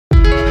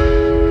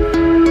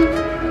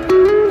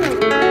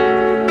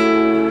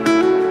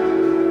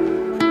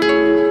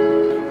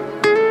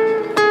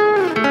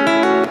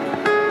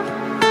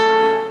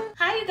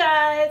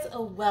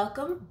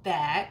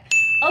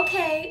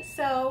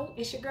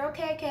it's your girl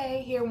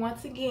KK here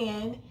once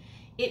again.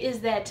 It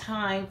is that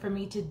time for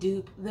me to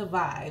dupe the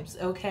vibes,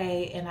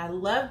 okay? And I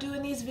love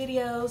doing these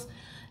videos,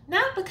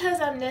 not because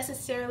I'm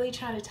necessarily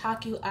trying to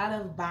talk you out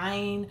of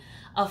buying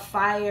a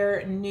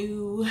fire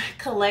new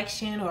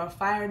collection or a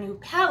fire new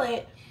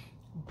palette,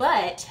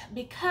 but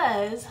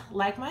because,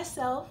 like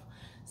myself,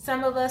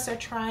 some of us are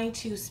trying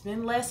to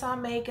spend less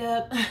on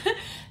makeup,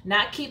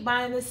 not keep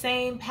buying the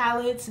same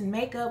palettes and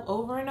makeup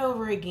over and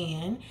over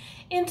again.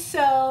 And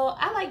so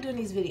I like doing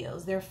these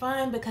videos. They're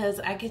fun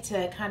because I get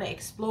to kind of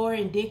explore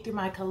and dig through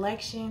my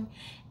collection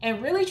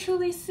and really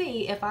truly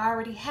see if I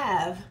already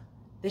have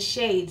the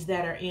shades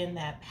that are in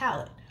that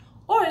palette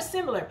or a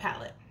similar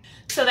palette.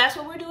 So that's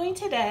what we're doing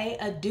today,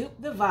 a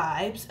dupe the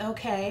vibes,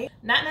 okay?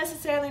 Not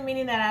necessarily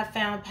meaning that I've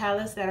found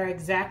palettes that are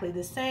exactly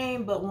the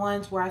same, but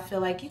ones where I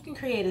feel like you can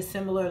create a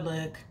similar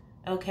look,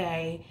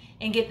 okay,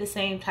 and get the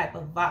same type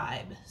of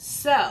vibe.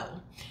 So,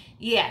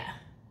 yeah,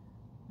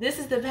 this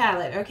is the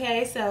palette,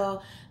 okay?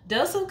 So,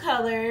 Dose of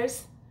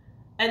Colors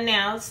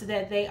announced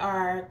that they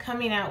are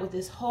coming out with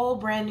this whole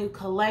brand new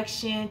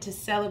collection to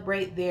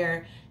celebrate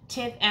their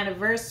 10th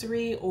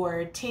anniversary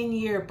or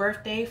 10-year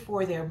birthday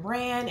for their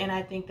brand, and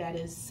I think that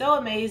is so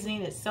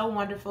amazing. It's so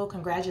wonderful.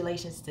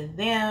 Congratulations to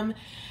them.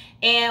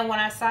 And when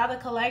I saw the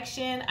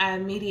collection, I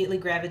immediately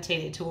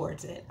gravitated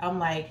towards it. I'm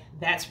like,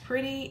 that's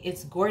pretty,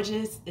 it's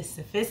gorgeous, it's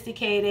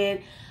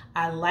sophisticated,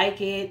 I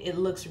like it, it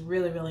looks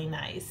really, really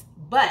nice,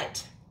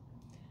 but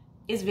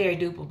it's very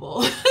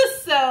dupeable.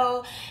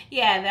 So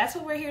yeah, that's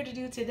what we're here to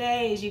do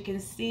today. As you can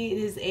see, it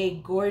is a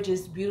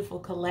gorgeous, beautiful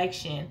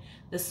collection.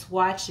 The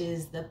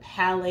swatches, the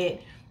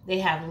palette, they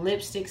have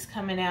lipsticks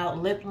coming out,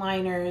 lip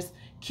liners,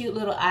 cute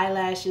little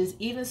eyelashes,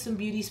 even some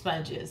beauty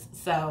sponges.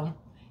 So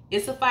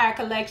it's a fire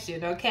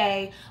collection,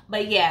 okay?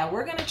 But yeah,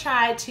 we're gonna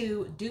try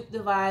to dupe the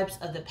vibes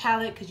of the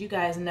palette because you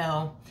guys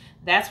know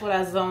that's what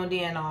I zoned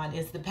in on,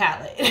 is the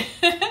palette.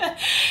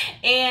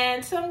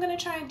 And so I'm gonna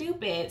try and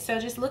dupe it. So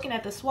just looking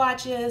at the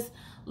swatches,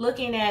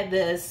 looking at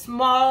the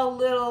small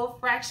little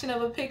fraction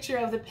of a picture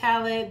of the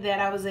palette that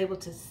I was able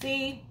to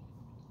see,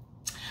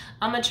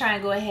 I'm gonna try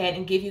and go ahead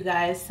and give you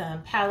guys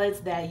some palettes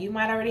that you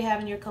might already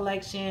have in your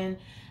collection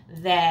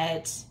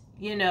that,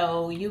 you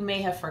know, you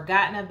may have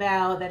forgotten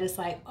about, that it's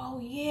like, oh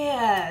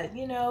yeah,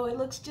 you know, it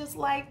looks just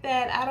like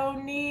that, I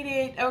don't need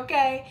it,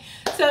 okay?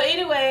 So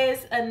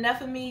anyways,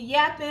 enough of me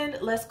yapping.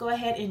 Let's go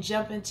ahead and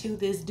jump into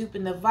this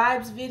duping the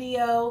vibes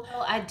video.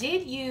 So I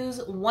did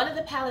use one of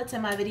the palettes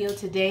in my video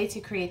today to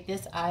create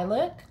this eye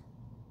look.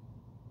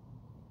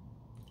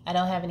 I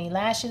don't have any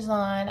lashes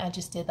on, I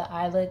just did the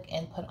eye look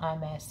and put on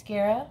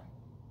mascara.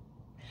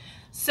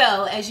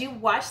 So as you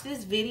watch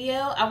this video,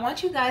 I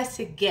want you guys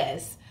to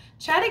guess.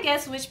 Try to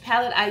guess which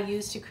palette I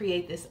used to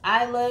create this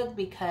eye look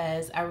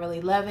because I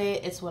really love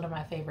it. It's one of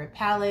my favorite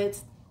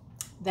palettes.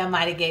 That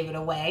might have gave it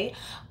away.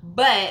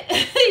 But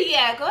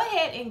yeah, go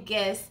ahead and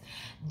guess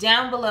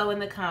down below in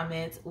the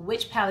comments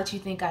which palette you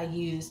think I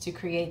used to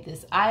create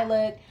this eye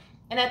look.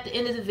 And at the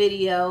end of the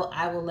video,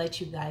 I will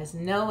let you guys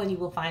know and you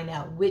will find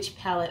out which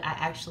palette I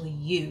actually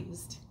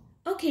used.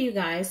 Okay, you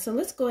guys, so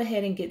let's go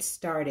ahead and get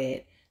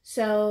started.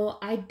 So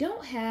I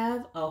don't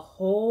have a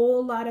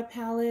whole lot of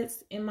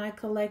palettes in my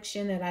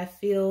collection that I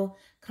feel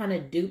kind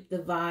of dupe the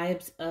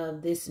vibes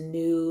of this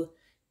new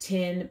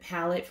 10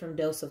 palette from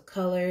Dose of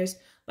Colors,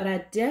 but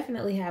I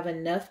definitely have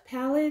enough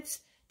palettes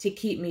to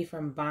keep me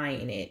from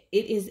buying it.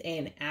 It is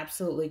an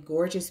absolutely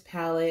gorgeous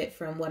palette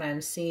from what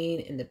I'm seeing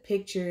in the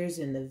pictures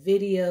and the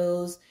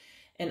videos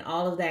and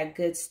all of that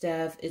good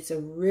stuff. It's a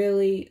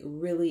really,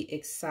 really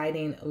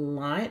exciting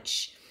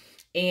launch,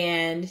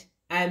 and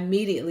I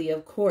immediately,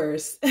 of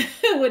course,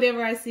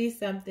 whenever I see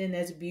something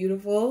that's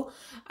beautiful,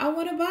 I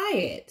want to buy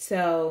it.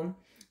 So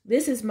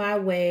this is my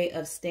way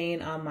of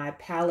staying on my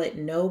palette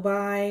no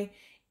buy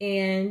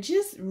and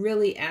just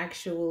really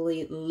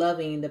actually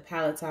loving the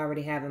palettes I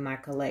already have in my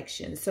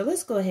collection. So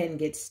let's go ahead and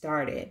get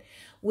started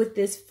with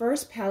this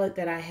first palette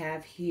that I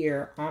have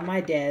here on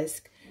my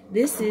desk.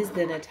 This is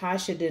the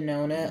Natasha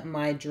Denona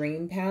My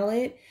Dream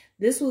palette.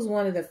 This was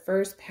one of the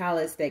first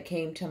palettes that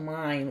came to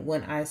mind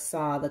when I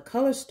saw the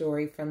color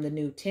story from the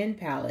new 10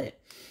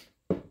 palette.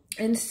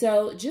 And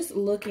so just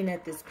looking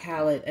at this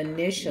palette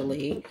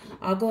initially,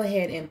 I'll go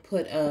ahead and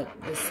put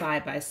up the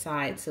side by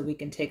side so we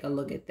can take a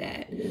look at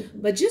that.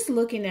 But just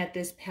looking at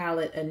this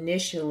palette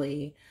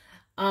initially,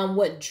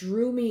 what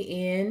drew me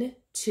in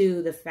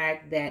to the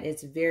fact that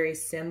it's very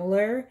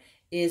similar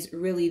is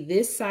really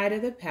this side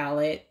of the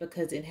palette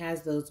because it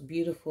has those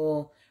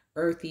beautiful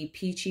earthy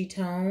peachy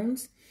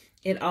tones.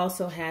 It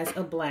also has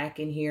a black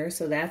in here,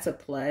 so that's a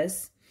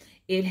plus.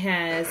 It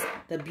has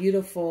the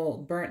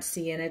beautiful burnt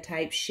sienna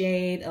type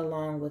shade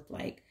along with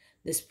like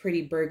this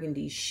pretty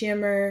burgundy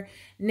shimmer.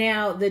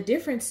 Now, the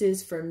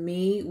differences for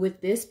me with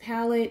this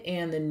palette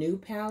and the new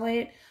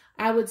palette,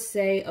 I would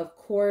say, of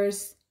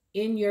course,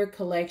 in your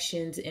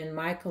collections, in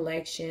my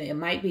collection, it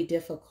might be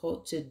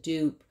difficult to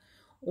dupe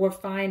or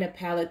find a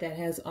palette that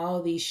has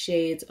all these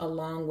shades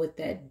along with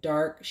that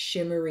dark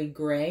shimmery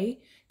gray,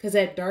 because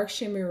that dark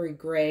shimmery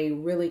gray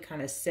really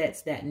kind of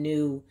sets that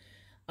new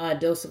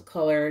Dose of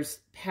Colors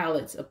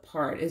palettes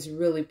apart. It's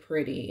really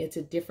pretty. It's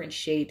a different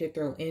shade to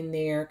throw in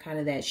there, kind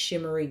of that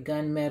shimmery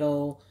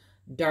gunmetal,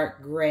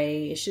 dark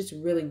gray. It's just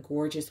really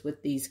gorgeous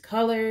with these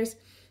colors.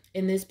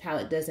 And this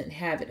palette doesn't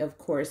have it, of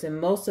course. And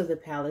most of the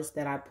palettes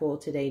that I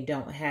pulled today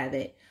don't have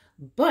it.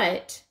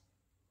 But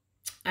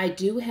I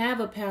do have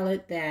a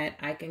palette that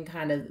I can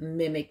kind of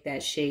mimic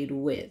that shade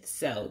with.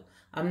 So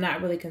I'm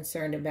not really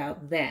concerned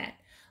about that.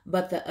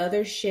 But the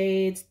other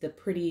shades, the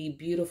pretty,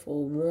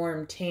 beautiful,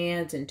 warm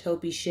tans and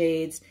taupey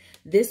shades,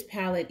 this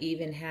palette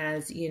even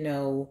has, you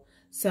know,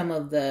 some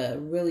of the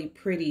really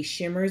pretty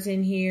shimmers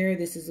in here.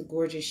 This is a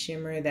gorgeous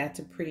shimmer. That's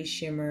a pretty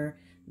shimmer.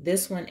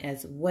 This one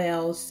as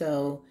well.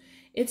 So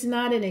it's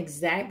not an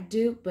exact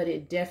dupe, but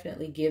it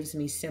definitely gives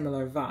me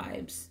similar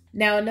vibes.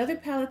 Now, another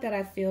palette that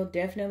I feel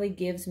definitely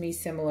gives me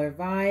similar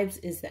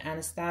vibes is the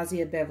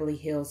Anastasia Beverly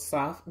Hills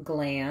Soft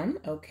Glam,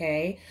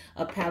 okay?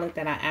 A palette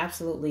that I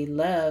absolutely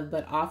love,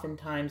 but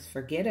oftentimes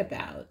forget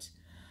about.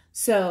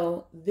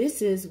 So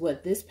this is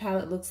what this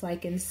palette looks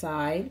like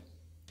inside.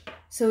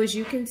 So as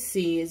you can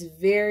see, it's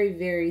very,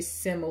 very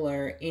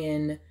similar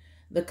in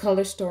the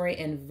color story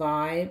and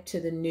vibe to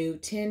the new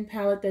 10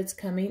 palette that's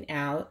coming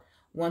out.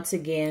 Once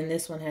again,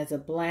 this one has a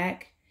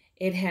black.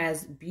 It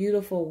has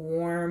beautiful,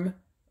 warm,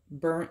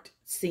 burnt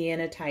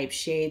sienna type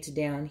shades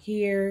down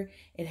here.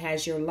 It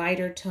has your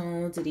lighter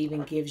tones. It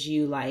even gives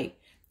you like,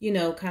 you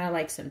know, kind of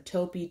like some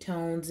taupey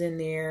tones in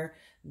there.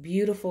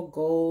 Beautiful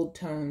gold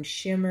tone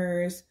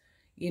shimmers,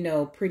 you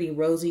know, pretty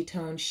rosy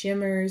tone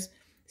shimmers.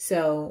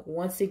 So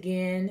once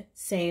again,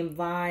 same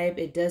vibe.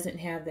 It doesn't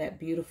have that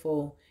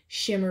beautiful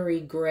shimmery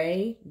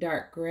gray,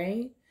 dark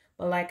gray.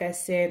 But like I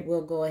said,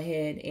 we'll go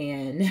ahead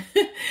and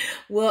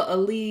we'll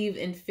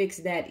alleviate and fix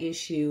that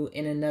issue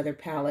in another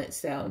palette.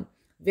 So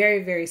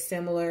very, very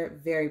similar,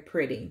 very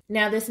pretty.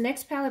 Now this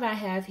next palette I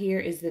have here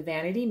is the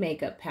Vanity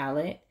Makeup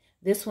palette.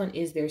 This one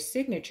is their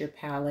signature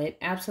palette.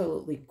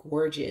 Absolutely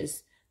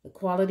gorgeous. The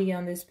quality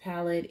on this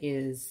palette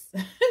is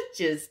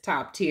just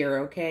top tier,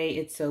 okay?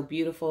 It's so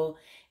beautiful.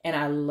 And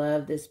I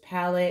love this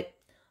palette.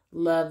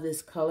 Love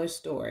this color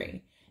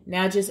story.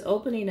 Now just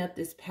opening up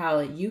this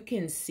palette, you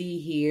can see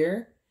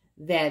here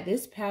that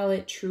this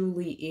palette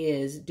truly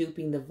is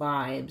duping the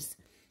vibes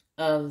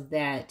of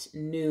that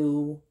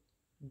new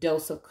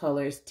Dose of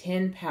Colors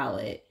 10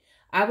 palette.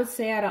 I would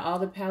say out of all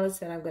the palettes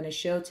that I'm going to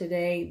show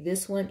today,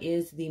 this one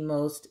is the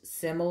most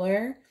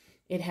similar.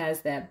 It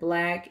has that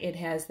black, it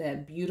has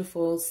that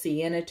beautiful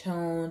sienna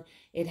tone,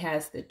 it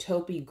has the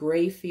taupey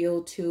gray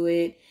feel to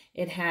it,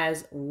 it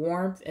has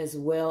warmth as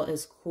well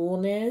as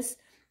coolness.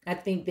 I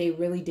think they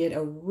really did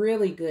a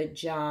really good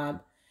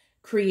job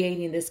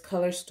creating this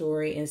color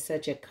story in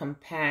such a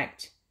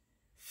compact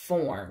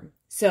form.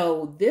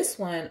 So this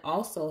one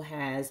also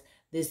has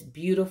this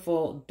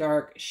beautiful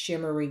dark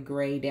shimmery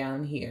gray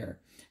down here.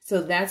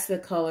 So that's the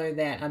color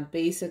that I'm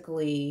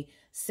basically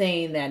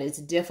saying that it's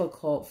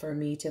difficult for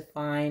me to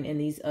find in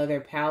these other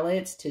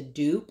palettes to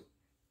dupe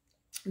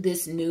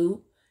this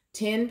new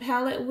 10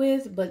 palette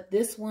with. But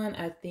this one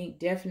I think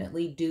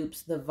definitely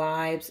dupes the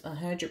vibes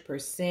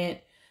 100%.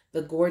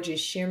 The gorgeous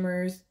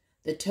shimmers,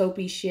 the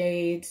taupey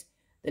shades,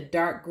 the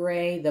dark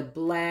gray, the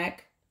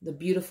black, the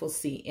beautiful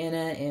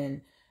sienna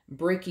and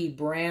bricky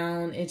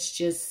brown. It's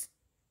just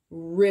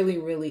really,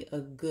 really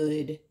a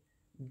good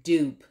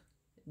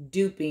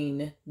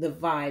duping the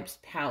vibes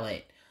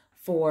palette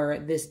for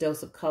this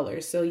Dose of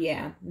Colors. So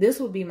yeah, this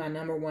will be my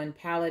 #1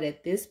 palette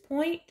at this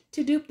point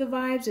to dupe the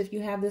vibes. If you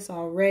have this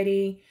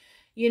already,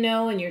 you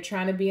know, and you're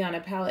trying to be on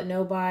a palette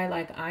no buy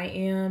like I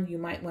am, you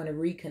might want to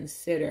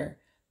reconsider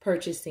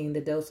purchasing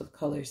the Dose of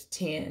Colors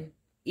 10.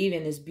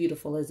 Even as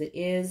beautiful as it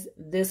is,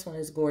 this one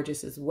is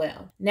gorgeous as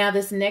well. Now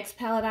this next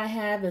palette I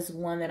have is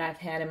one that I've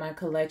had in my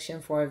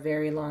collection for a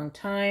very long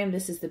time.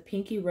 This is the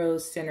Pinky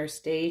Rose Center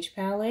Stage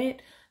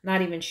palette.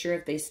 Not even sure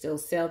if they still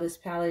sell this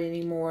palette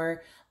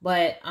anymore,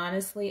 but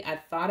honestly, I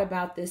thought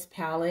about this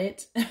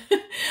palette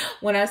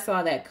when I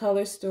saw that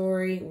color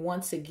story.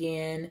 Once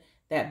again,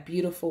 that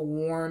beautiful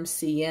warm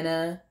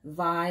sienna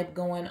vibe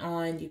going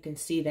on. You can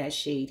see that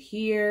shade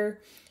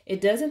here.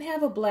 It doesn't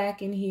have a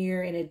black in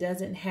here, and it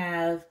doesn't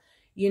have,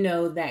 you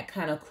know, that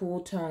kind of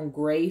cool tone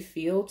gray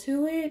feel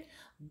to it,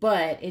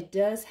 but it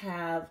does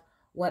have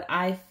what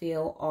I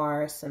feel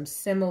are some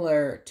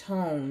similar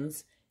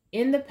tones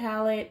in the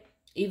palette,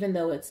 even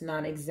though it's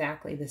not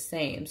exactly the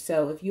same.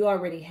 So if you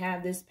already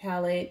have this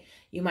palette,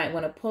 you might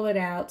want to pull it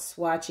out,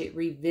 swatch it,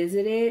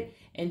 revisit it,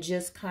 and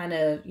just kind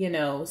of, you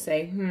know,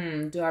 say,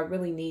 do I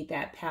really need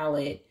that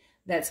palette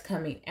that's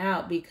coming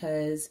out?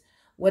 Because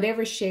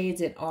whatever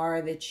shades it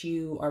are that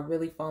you are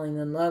really falling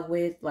in love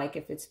with, like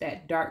if it's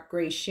that dark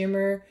gray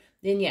shimmer,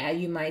 then yeah,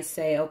 you might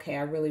say, okay,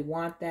 I really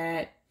want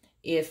that.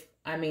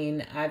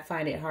 I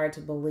find it hard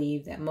to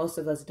believe that most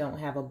of us don't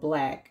have a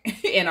black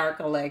in our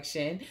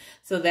collection.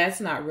 So that's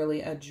not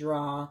really a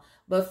draw.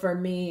 But for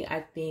me,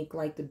 I think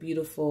like the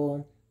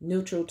beautiful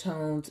neutral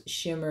tones,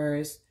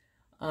 shimmers,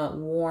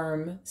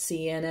 warm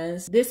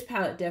siennas, this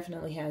palette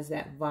definitely has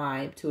that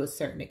vibe to a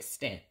certain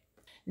extent.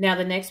 Now,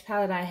 the next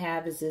palette I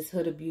have is this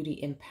Huda Beauty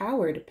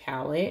Empowered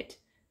palette.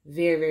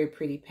 Very, very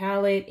pretty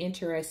palette.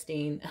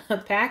 Interesting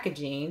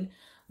packaging.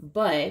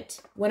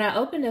 But when I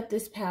opened up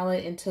this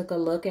palette and took a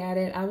look at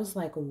it, I was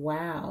like,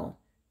 wow,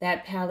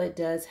 that palette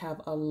does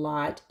have a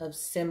lot of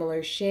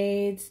similar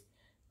shades.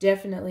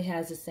 Definitely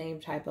has the same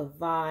type of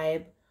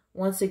vibe.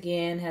 Once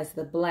again, has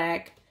the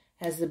black,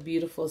 has the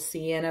beautiful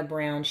sienna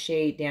brown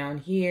shade down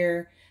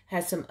here,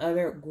 has some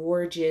other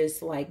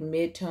gorgeous like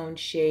mid-tone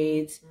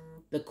shades,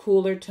 the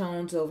cooler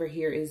tones over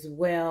here as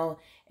well.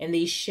 And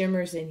these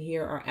shimmers in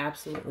here are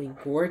absolutely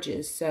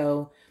gorgeous.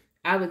 So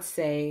I would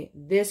say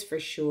this for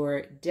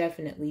sure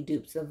definitely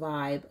dupes the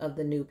vibe of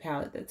the new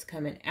palette that's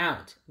coming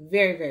out.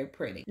 Very, very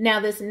pretty. Now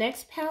this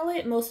next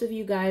palette, most of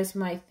you guys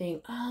might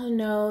think, oh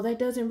no, that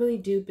doesn't really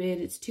dupe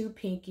it. It's too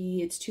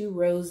pinky, it's too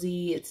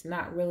rosy. It's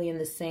not really in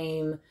the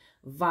same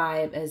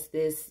vibe as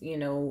this, you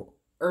know,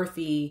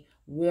 earthy,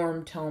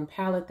 warm tone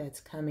palette that's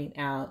coming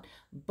out.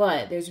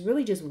 But there's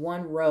really just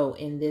one row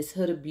in this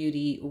Huda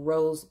Beauty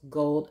Rose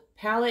Gold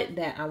palette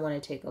that I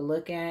want to take a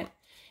look at.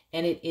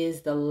 And it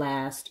is the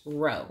last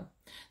row.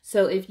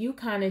 So if you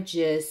kind of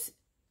just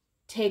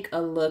take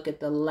a look at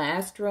the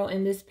last row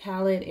in this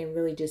palette and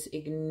really just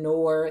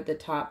ignore the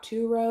top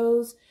two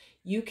rows,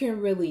 you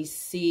can really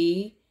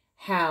see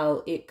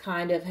how it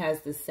kind of has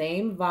the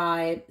same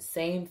vibe,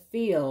 same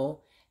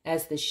feel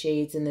as the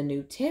shades in the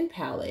new 10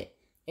 palette.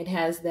 It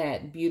has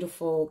that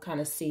beautiful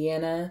kind of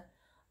sienna,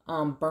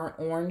 burnt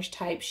orange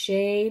type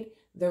shade.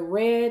 The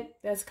red,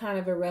 that's kind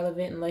of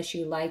irrelevant unless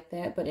you like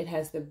that, but it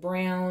has the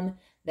brown,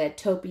 that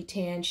taupey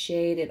tan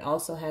shade. It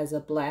also has a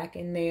black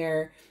in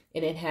there,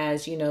 and it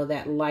has, you know,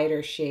 that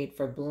lighter shade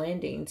for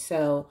blending.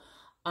 So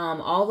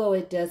although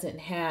it doesn't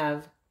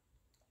have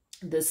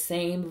the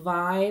same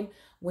vibe,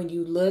 when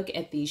you look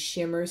at these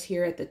shimmers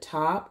here at the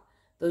top,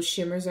 those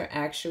shimmers are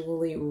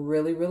actually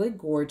really, really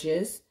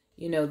gorgeous.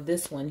 You know,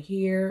 this one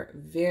here,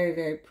 very,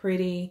 very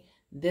pretty.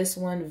 This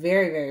one,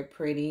 very, very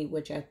pretty,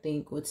 which I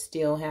think would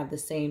still have the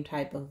same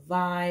type of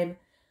vibe.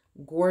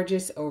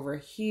 Gorgeous over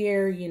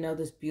here, you know,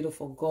 this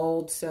beautiful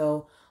gold.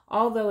 So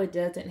although it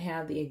doesn't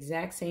have the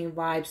exact same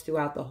vibes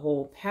throughout the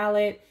whole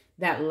palette,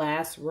 that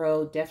last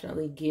row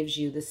definitely gives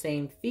you the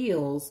same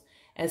feels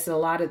as a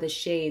lot of the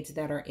shades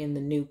that are in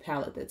the new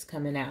palette that's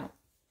coming out.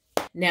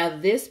 Now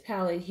this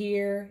palette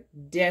here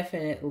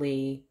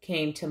definitely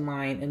came to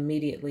mind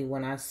immediately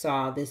when I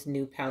saw this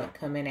new palette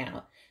coming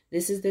out.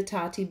 This is the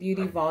Tati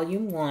Beauty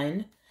Volume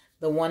 1,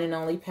 the one and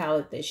only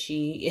palette that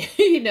she,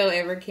 you know,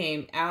 ever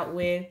came out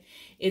with.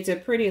 It's a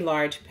pretty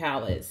large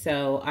palette,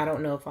 so I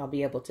don't know if I'll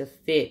be able to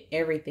fit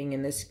everything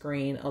in the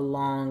screen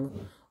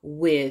along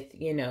with,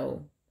 you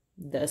know,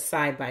 the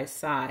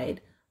side-by-side.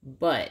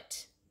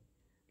 But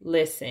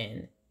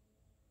listen,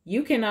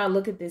 you cannot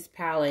look at this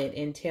palette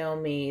and tell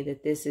me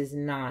that this is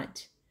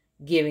not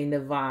giving the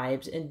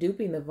vibes and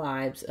duping the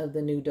vibes of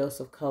the new Dose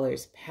of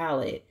Colors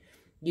palette.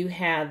 You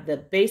have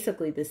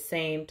basically the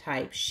same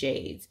type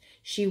shades.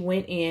 She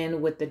went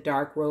in with the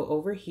dark row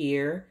over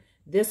here.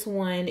 This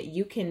one,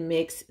 you can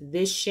mix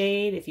this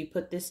shade. If you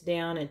put this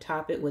down and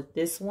top it with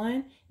this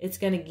one, it's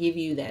going to give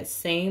you that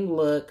same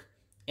look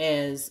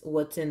as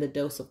what's in the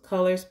Dose of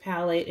Colors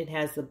palette. It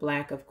has the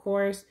black, of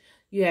course.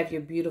 You have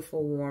your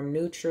beautiful warm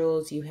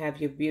neutrals. You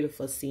have your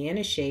beautiful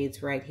sienna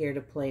shades right here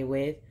to play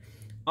with.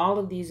 All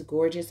of these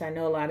gorgeous. I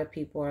know a lot of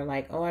people are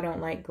like, oh, I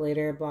don't like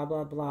glitter, blah,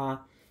 blah, blah.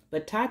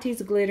 But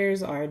Tati's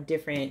glitters are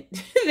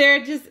different.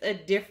 They're just a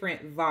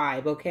different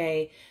vibe,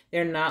 okay?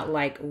 They're not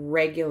like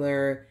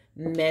regular,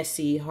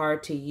 messy,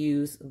 hard to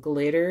use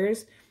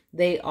glitters.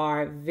 They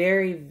are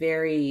very,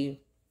 very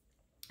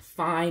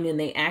fine, and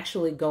they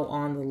actually go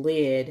on the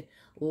lid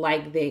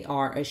like they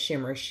are a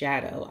shimmer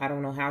shadow. I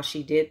don't know how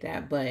she did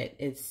that, but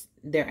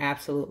they're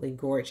absolutely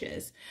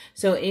gorgeous.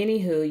 So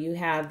anywho, you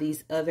have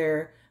these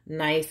other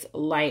nice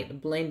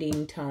light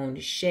blending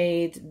toned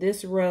shades.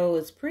 This row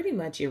is pretty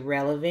much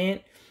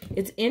irrelevant.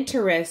 It's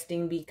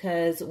interesting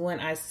because when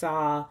I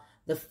saw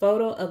the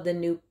photo of the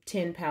new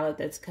 10 palette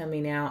that's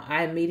coming out,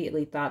 I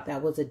immediately thought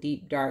that was a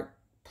deep dark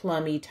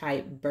plummy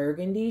type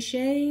burgundy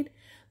shade.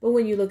 But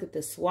when you look at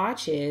the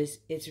swatches,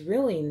 it's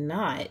really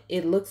not.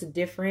 It looks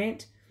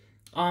different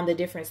on the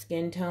different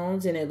skin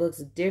tones, and it looks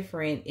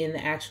different in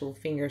the actual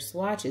finger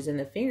swatches. In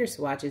the finger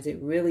swatches, it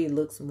really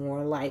looks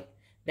more like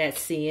that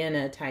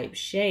sienna type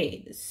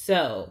shade.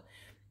 So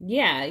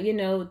yeah, you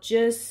know,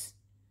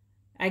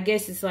 I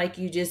guess it's like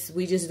we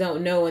just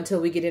don't know until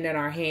we get it in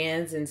our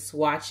hands and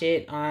swatch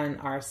it on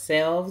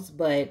ourselves.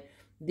 But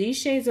these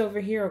shades over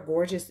here are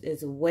gorgeous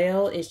as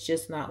well. It's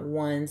just not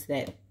ones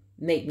that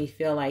make me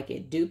feel like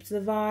it dupes the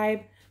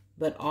vibe.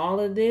 But all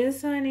of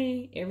this,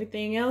 honey,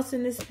 everything else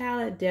in this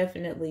palette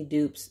definitely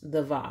dupes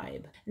the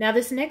vibe. Now,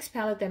 this next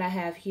palette that I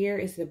have here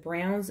is the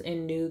Browns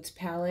and Nudes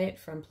palette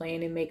from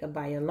Playing in Makeup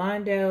by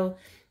Yolando.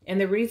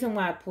 And the reason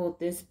why I pulled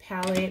this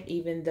palette,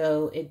 even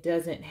though it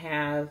doesn't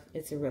have,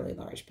 it's a really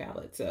large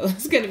palette, so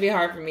it's going to be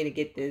hard for me to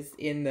get this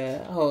in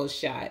the whole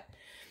shot.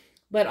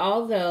 But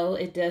although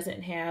it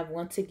doesn't have,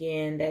 once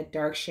again, that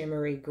dark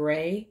shimmery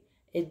gray,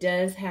 it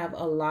does have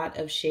a lot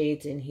of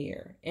shades in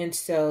here. And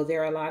so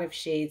there are a lot of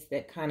shades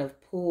that kind of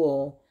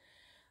pull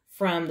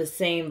from the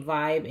same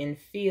vibe and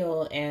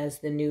feel as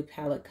the new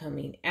palette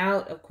coming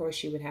out. Of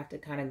course, you would have to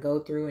kind of go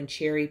through and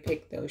cherry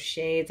pick those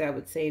shades. I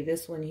would say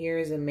this one here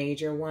is a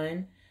major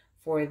one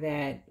for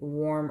that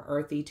warm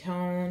earthy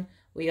tone.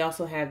 We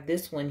also have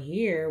this one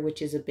here,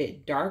 which is a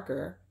bit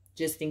darker,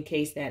 just in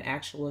case that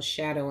actual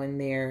shadow in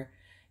there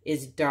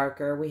is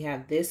darker. We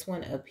have this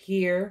one up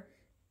here.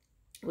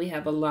 We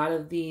have a lot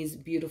of these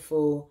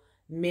beautiful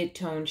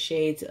mid-tone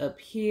shades up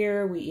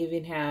here. We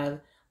even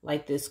have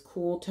like this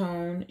cool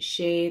tone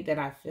shade that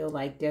I feel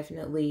like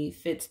definitely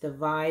fits the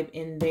vibe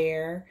in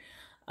there.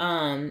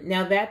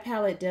 Now that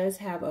palette does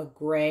have a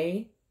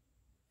gray.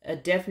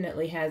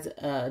 Definitely has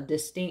a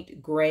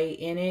distinct gray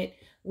in it,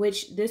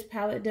 which this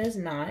palette does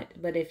not.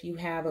 But if you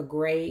have a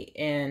gray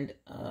and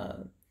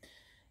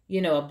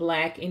you know, a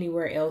black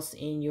anywhere else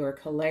in your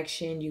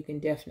collection, you can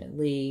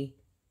definitely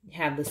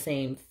have the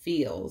same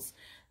feels.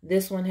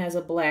 This one has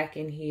a black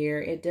in here.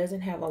 It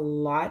doesn't have a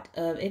lot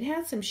of, it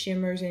has some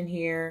shimmers in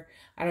here.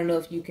 I don't know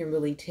if you can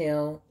really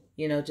tell,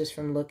 you know, just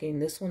from looking.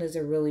 This one is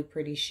a really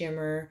pretty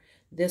shimmer.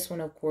 This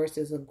one, of course,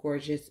 is a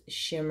gorgeous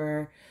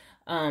shimmer.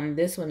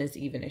 This one is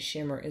even a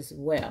shimmer as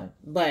well.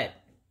 But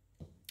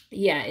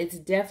yeah, it's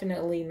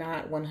definitely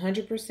not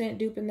 100%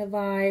 duping the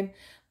vibe,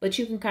 but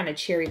you can kind of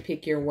cherry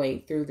pick your way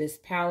through this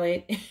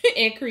palette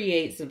and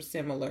create some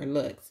similar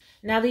looks.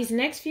 Now, these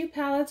next few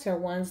palettes are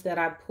ones that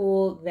I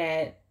pulled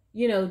that,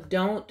 you know,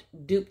 don't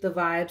dupe the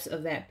vibes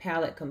of that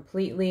palette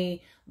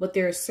completely, but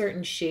there are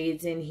certain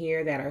shades in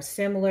here that are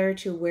similar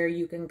to where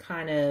you can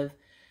kind of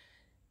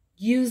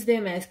use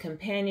them as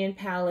companion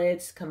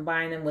palettes,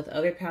 combine them with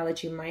other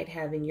palettes you might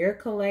have in your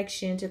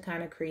collection to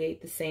kind of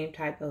create the same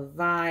type of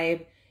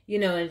vibe, you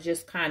know, and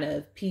just kind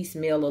of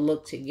piecemeal a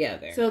look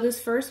together. So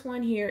this first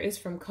one here is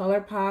from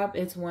ColourPop.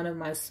 It's one of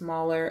my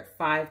smaller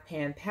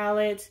 5-pan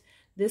palettes.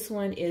 This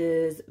one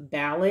is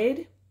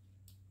Ballad.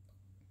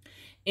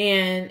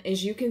 And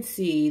as you can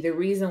see, the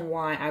reason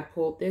why I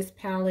pulled this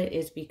palette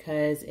is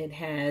because it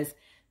has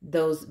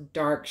those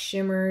dark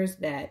shimmers,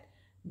 that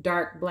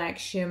dark black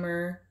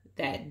shimmer,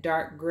 that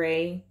dark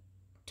gray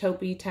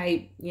taupey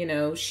type, you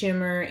know,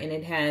 shimmer, and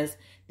it has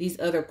these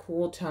other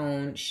cool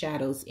tone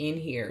shadows in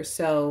here.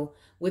 So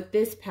with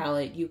this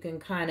palette, you can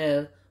kind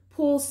of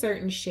pull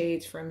certain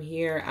shades from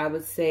here. I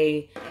would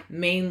say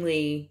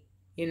mainly,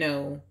 you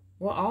know,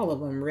 well, all of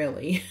them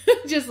really.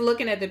 Just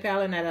looking at the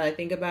palette now that I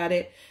think about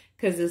it,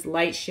 because this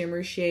light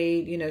shimmer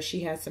shade, you know,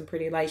 she has some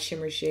pretty light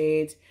shimmer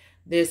shades.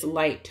 This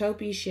light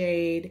taupey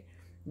shade,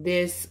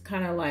 this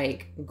kind of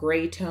like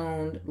gray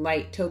toned,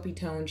 light taupey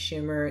toned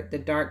shimmer, the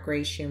dark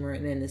gray shimmer,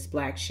 and then this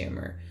black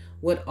shimmer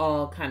would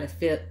all kind of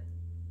fit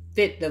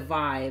the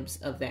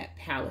vibes of that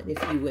palette,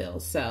 if you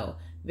will. So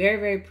very,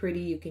 very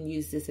pretty. You can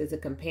use this as a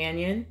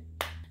companion.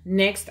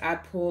 Next, I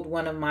pulled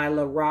one of my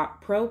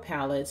Lorac Pro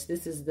palettes.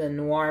 This is the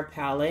Noir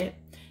palette.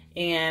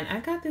 And I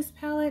got this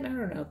palette, I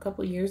don't know, a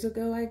couple years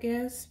ago, I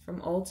guess,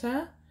 from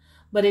Ulta.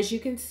 But as you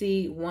can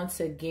see, once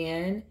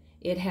again,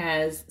 it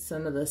has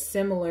some of the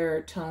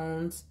similar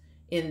tones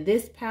in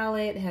this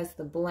palette. It has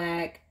the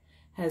black,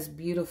 has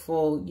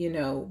beautiful, you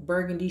know,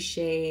 burgundy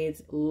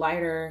shades,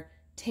 lighter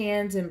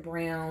tans and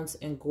browns,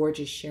 and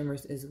gorgeous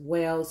shimmers as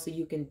well. So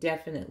you can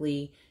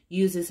definitely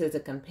use this as a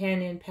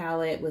companion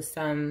palette with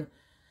some,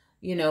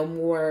 you know,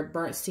 more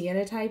burnt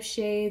sienna type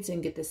shades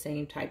and get the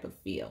same type of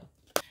feel.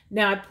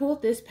 Now, I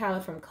pulled this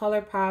palette from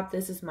ColourPop.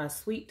 This is my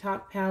Sweet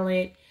Talk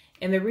palette.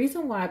 And the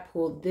reason why I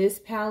pulled this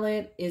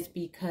palette is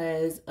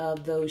because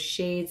of those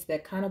shades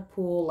that kind of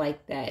pull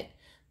like that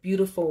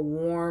beautiful,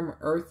 warm,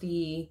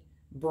 earthy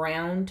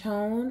brown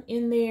tone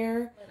in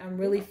there. I'm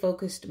really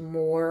focused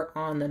more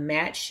on the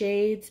matte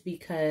shades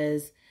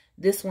because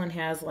this one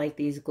has like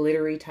these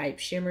glittery type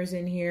shimmers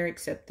in here,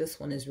 except this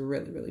one is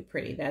really, really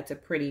pretty. That's a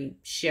pretty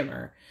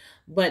shimmer.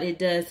 But it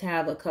does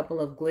have a couple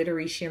of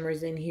glittery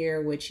shimmers in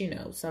here, which, you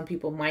know, some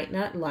people might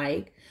not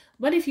like.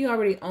 But if you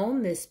already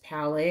own this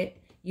palette,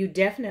 you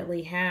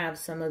definitely have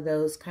some of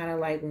those kind of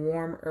like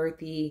warm,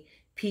 earthy,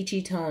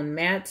 peachy tone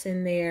mattes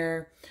in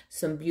there.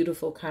 Some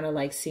beautiful kind of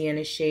like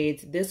sienna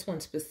shades. This one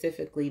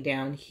specifically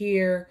down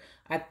here,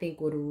 I think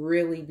would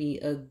really be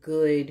a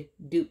good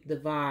dupe the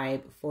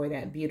vibe for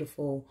that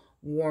beautiful,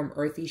 warm,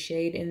 earthy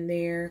shade in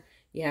there.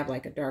 You have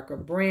like a darker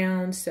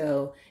brown.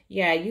 So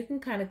yeah, you can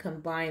kind of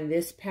combine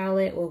this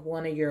palette with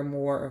one of your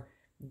more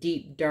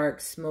deep, dark,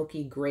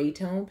 smoky gray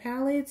tone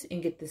palettes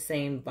and get the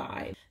same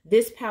vibe.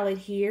 This palette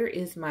here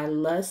is my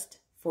Lust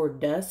for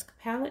Dusk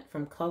palette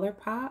from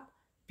ColourPop.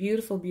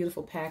 Beautiful,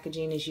 beautiful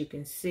packaging, as you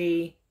can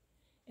see.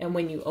 And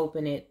when you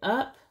open it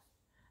up,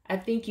 I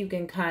think you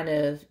can kind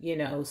of, you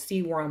know,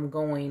 see where I'm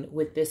going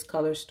with this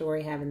color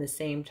story, having the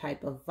same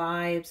type of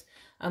vibes.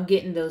 I'm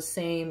getting those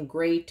same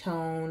gray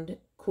toned,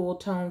 cool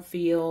tone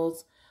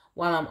feels,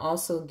 while I'm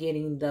also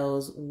getting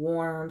those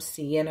warm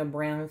sienna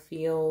brown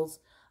feels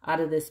out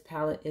of this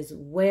palette as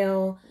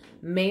well.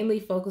 Mainly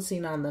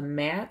focusing on the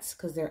mattes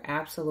because they're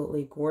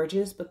absolutely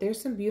gorgeous, but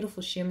there's some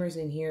beautiful shimmers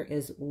in here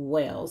as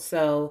well.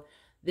 So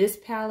this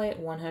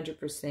palette,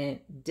 100%,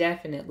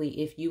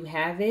 definitely, if you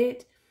have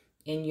it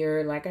and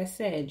you're, like I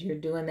said, you're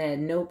doing that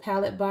no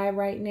palette buy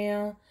right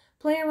now,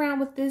 play around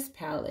with this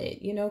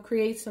palette, you know,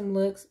 create some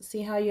looks,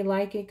 see how you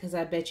like it, because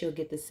I bet you'll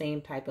get the same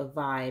type of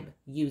vibe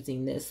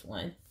using this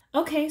one.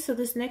 Okay, so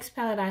this next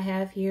palette I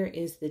have here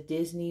is the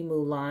Disney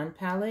Mulan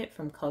palette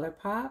from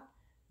ColourPop.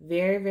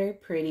 Very, very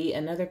pretty.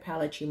 Another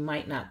palette you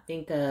might not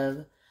think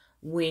of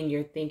when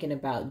you're thinking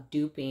about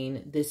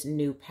duping this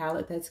new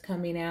palette that's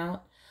coming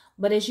out.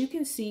 But as you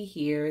can see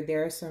here,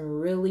 there are some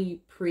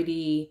really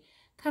pretty,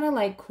 kind of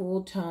like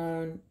cool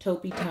tone,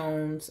 taupey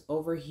tones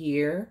over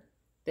here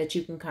that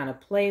you can kind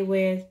of play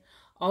with.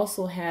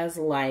 Also has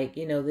like,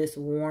 you know, this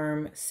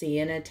warm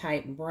sienna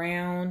type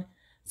brown,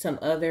 some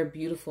other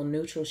beautiful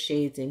neutral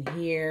shades in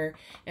here.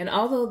 And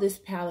although this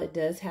palette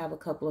does have a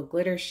couple of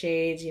glitter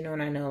shades, you know,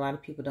 and I know a lot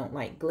of people don't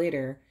like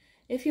glitter,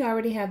 if you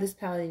already have this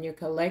palette in your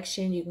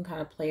collection, you can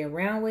kind of play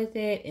around with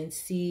it and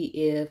see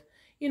if,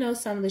 you know,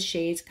 some of the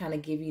shades kind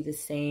of give you the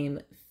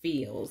same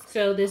feels.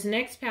 So this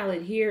next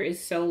palette here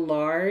is so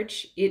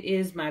large. It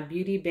is my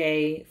Beauty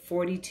Bay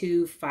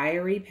 42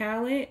 Fiery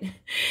palette.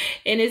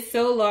 And it's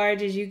so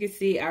large, as you can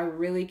see, I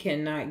really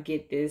cannot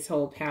get this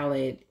whole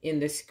palette in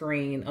the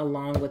screen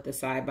along with the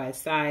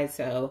side-by-side.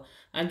 So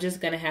I'm just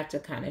going to have to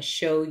kind of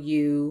show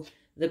you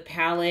the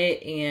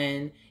palette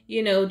and,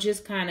 you know,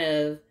 just kind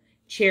of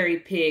cherry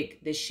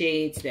pick the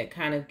shades that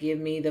kind of give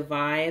me the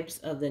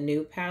vibes of the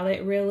new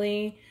palette,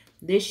 really.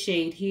 This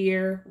shade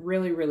here,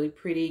 really, really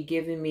pretty,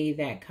 giving me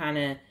that kind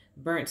of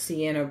burnt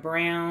sienna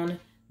brown.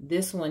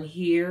 This one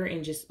here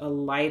in just a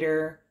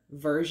lighter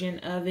version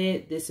of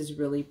it. This is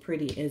really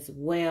pretty as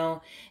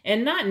well.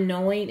 And not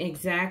knowing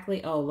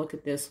exactly, oh, look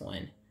at this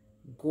one.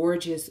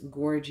 Gorgeous,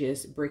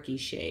 gorgeous bricky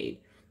shade.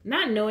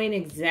 Not knowing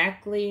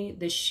exactly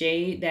the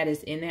shade that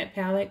is in that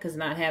palette, because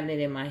not having it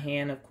in my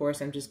hand, of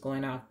course, I'm just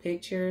going off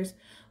pictures.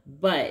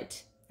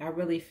 But I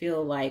really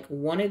feel like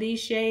one of these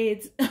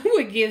shades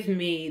would give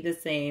me the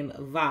same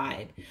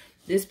vibe.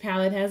 This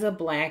palette has a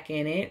black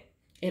in it.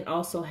 It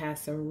also has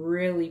some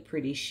really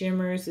pretty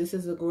shimmers. This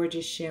is a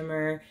gorgeous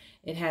shimmer.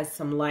 It has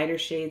some lighter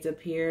shades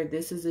up here.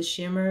 This is a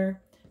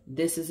shimmer.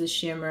 This is a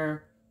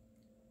shimmer.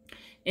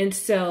 And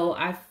so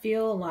I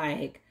feel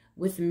like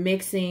with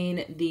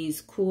mixing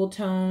these cool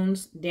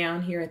tones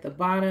down here at the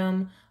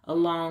bottom,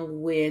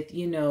 along with,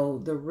 you know,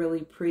 the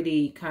really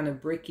pretty kind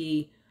of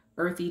bricky,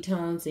 earthy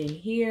tones in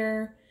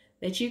here,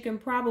 that you can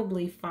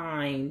probably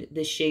find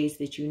the shades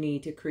that you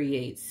need to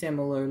create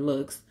similar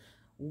looks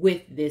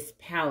with this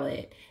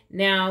palette.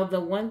 Now,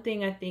 the one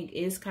thing I think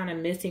is kind of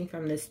missing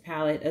from this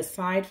palette,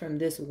 aside from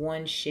this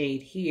one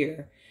shade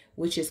here,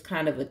 which is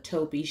kind of a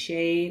taupey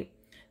shade,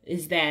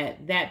 is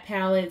that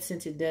palette,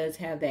 since it does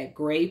have that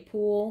gray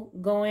pool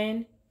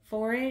going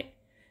for it,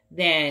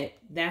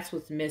 that's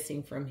what's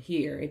missing from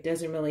here. It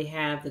doesn't really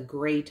have the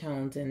gray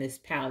tones in this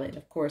palette.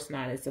 Of course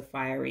not, it's a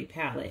fiery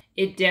palette.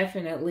 It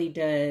definitely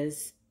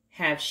does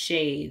have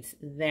shades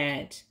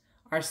that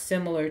are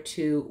similar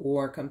to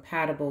or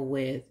compatible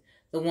with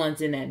the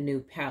ones in that new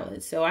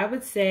palette. So I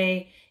would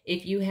say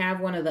if you have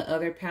one of the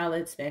other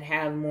palettes that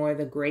have more of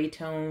the gray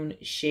tone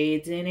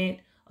shades in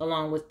it,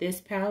 along with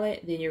this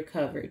palette, then you're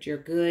covered. You're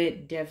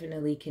good.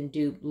 Definitely can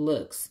dupe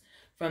looks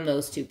from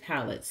those two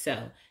palettes.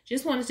 So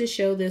just wanted to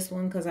show this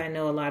one because I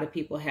know a lot of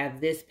people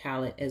have this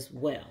palette as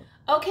well.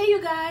 Okay,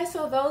 you guys,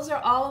 so those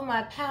are all of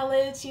my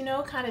palettes, you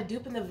know, kind of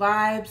duping the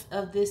vibes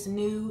of this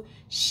new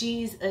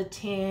She's a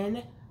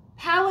 10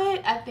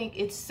 palette. I think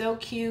it's so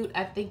cute.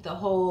 I think the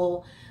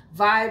whole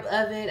vibe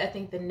of it, I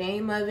think the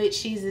name of it,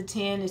 She's a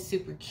 10, is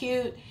super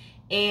cute.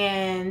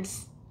 And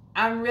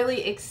I'm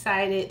really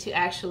excited to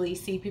actually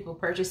see people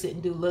purchase it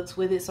and do looks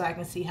with it so I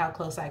can see how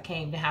close I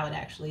came to how it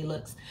actually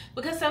looks.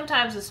 Because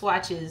sometimes the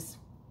swatches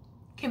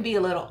can be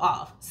a little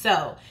off.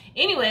 So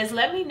anyways,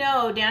 let me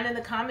know down in the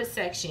comment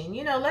section,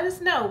 you know, let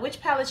us know which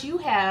palettes you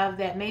have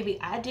that maybe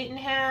I didn't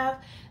have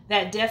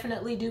that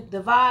definitely dupe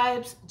the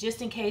vibes,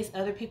 just in case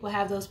other people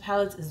have those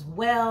palettes as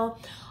well.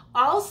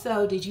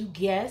 Also, did you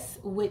guess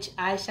which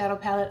eyeshadow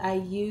palette I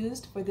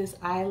used for this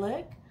eye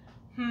look?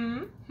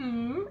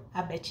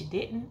 I bet you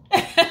didn't.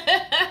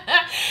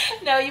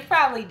 No, you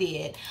probably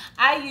did.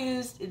 I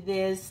used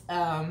this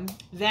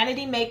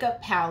Vanity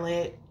Makeup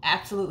palette,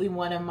 absolutely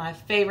one of my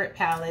favorite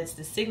palettes,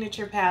 the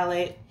Signature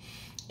palette.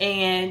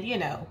 And, you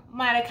know,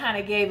 might have kind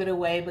of gave it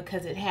away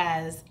because it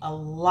has a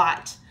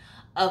lot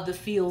of the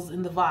feels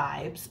and the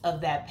vibes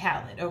of that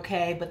palette,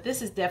 okay? But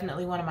this is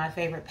definitely one of my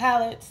favorite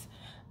palettes.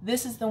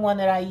 This is the one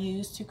that I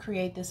used to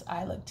create this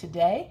eye look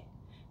today.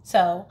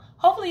 So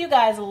hopefully you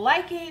guys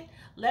like it.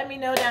 Let me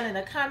know down in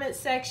the comment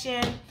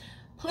section.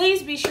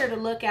 Please be sure to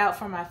look out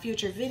for my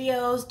future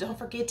videos. Don't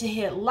forget to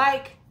hit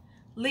like,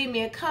 leave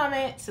me a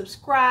comment,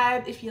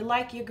 subscribe if you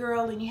like your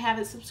girl and you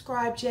haven't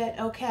subscribed yet,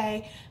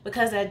 okay?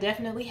 Because that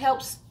definitely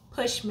helps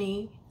push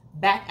me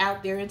back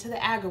out there into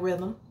the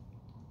algorithm.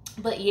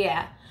 But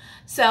yeah,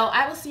 so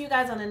I will see you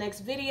guys on the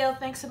next video.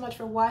 Thanks so much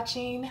for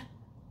watching.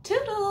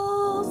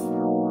 Toodles!